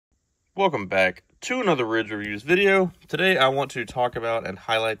Welcome back to another Ridge Reviews video. Today I want to talk about and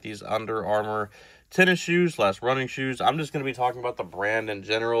highlight these Under Armour tennis shoes / running shoes. I'm just going to be talking about the brand in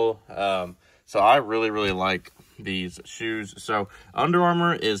general. So I really like these shoes. So Under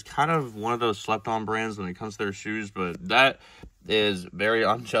Armour is kind of one of those slept on brands when it comes to their shoes, but that is very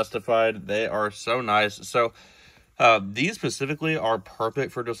unjustified. They are so nice. So these specifically are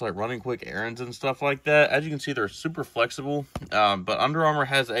perfect for just like running quick errands and stuff like that. As you can see, they're super flexible, but Under Armour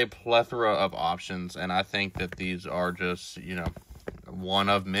has a plethora of options, and I think that these are just, one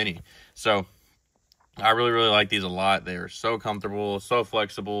of many. So I really like these a lot. They are so comfortable, so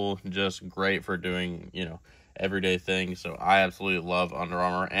flexible, just great for doing, everyday things. So I absolutely love Under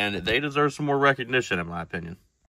Armour, and they deserve some more recognition, in my opinion.